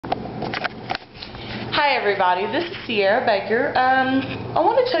Hi everybody, this is Sierra Baker. I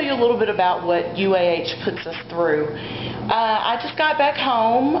want to tell you a little bit about what UAH puts us through. I just got back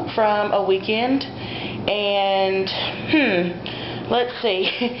home from a weekend and let's see.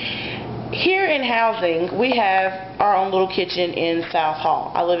 Here in housing, we have our own little kitchen in South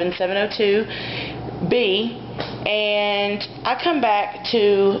Hall. I live in 702B and I come back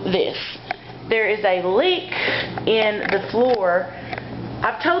to this. There is a leak in the floor.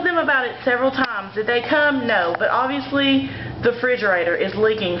 I've told them about it several times. Did they come? No. But obviously the refrigerator is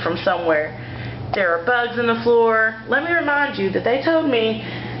leaking from somewhere. There are bugs in the floor. Let me remind you that they told me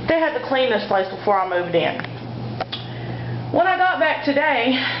they had to clean this place before I moved in. When I got back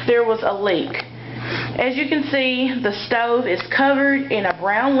today, there was a leak. As you can see, the stove is covered in a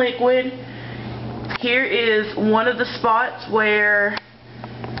brown liquid. Here is one of the spots where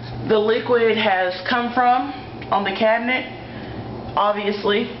the liquid has come from on the cabinet,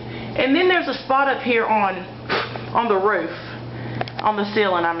 obviously. And then there's a spot up here on the roof, on the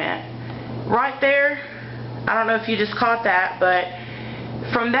ceiling I meant. Right there, I don't know if you just caught that, but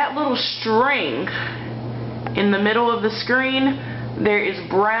from that little string in the middle of the screen, there is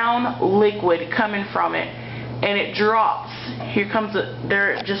brown liquid coming from it, and it drops. Here comes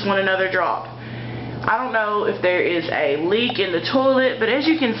there just went another drop. I don't know if there is a leak in the toilet, but as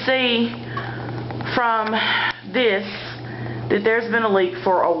you can see from this, that there's been a leak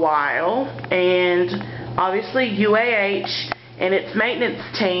for a while, and obviously UAH and its maintenance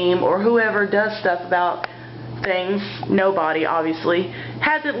team or whoever does stuff about things, nobody obviously,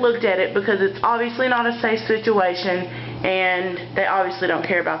 hasn't looked at it because it's obviously not a safe situation and they obviously don't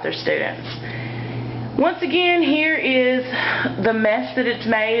care about their students. Once again, here is the mess that it's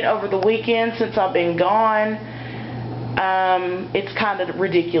made over the weekend since I've been gone. It's kind of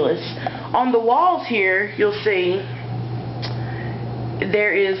ridiculous. On the walls here, you'll see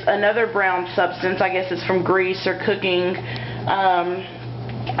there is another brown substance. I guess it's from grease or cooking.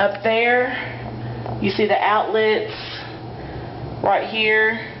 Up there, you see the outlets right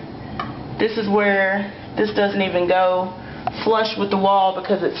here. This is where this doesn't even go flush with the wall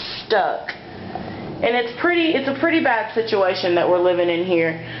because it's stuck. And it's a pretty bad situation that we're living in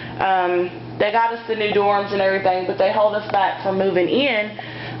here. They got us the new dorms and everything, but they hold us back from moving in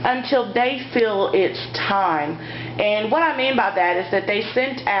until they feel it's time. And what I mean by that is that they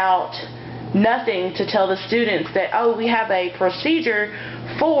sent out nothing to tell the students that, oh, we have a procedure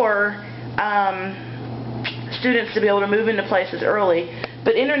for students to be able to move into places early.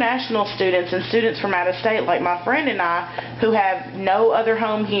 But international students and students from out of state, like my friend and I, who have no other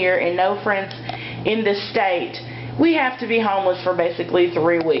home here and no friends in this state, we have to be homeless for basically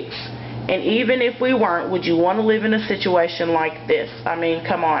 3 weeks. And even if we weren't, would you want to live in a situation like this? I mean,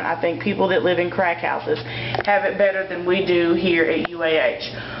 come on. I think people that live in crack houses have it better than we do here at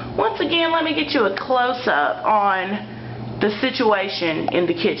UAH. Once again, let me get you a close-up on the situation in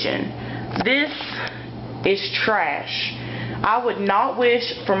the kitchen. This is trash. I would not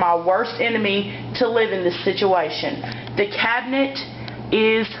wish for my worst enemy to live in this situation. The cabinet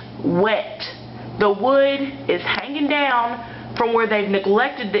is wet. The wood is hanging down from where they've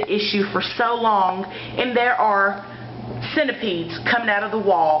neglected the issue for so long, and there are centipedes coming out of the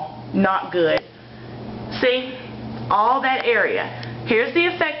wall. Not good. See? All that area. Here's the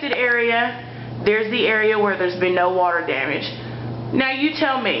affected area. There's the area where there's been no water damage. Now you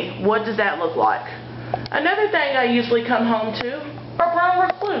tell me, what does that look like? Another thing I usually come home to are brown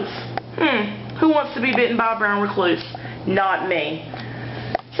recluse. Who wants to be bitten by a brown recluse? Not me.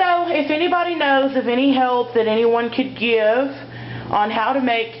 So, if anybody knows of any help that anyone could give on how to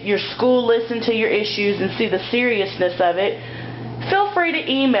make your school listen to your issues and see the seriousness of it, feel free to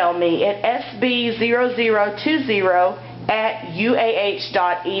email me at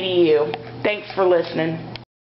sb0020@uah.edu. Thanks for listening.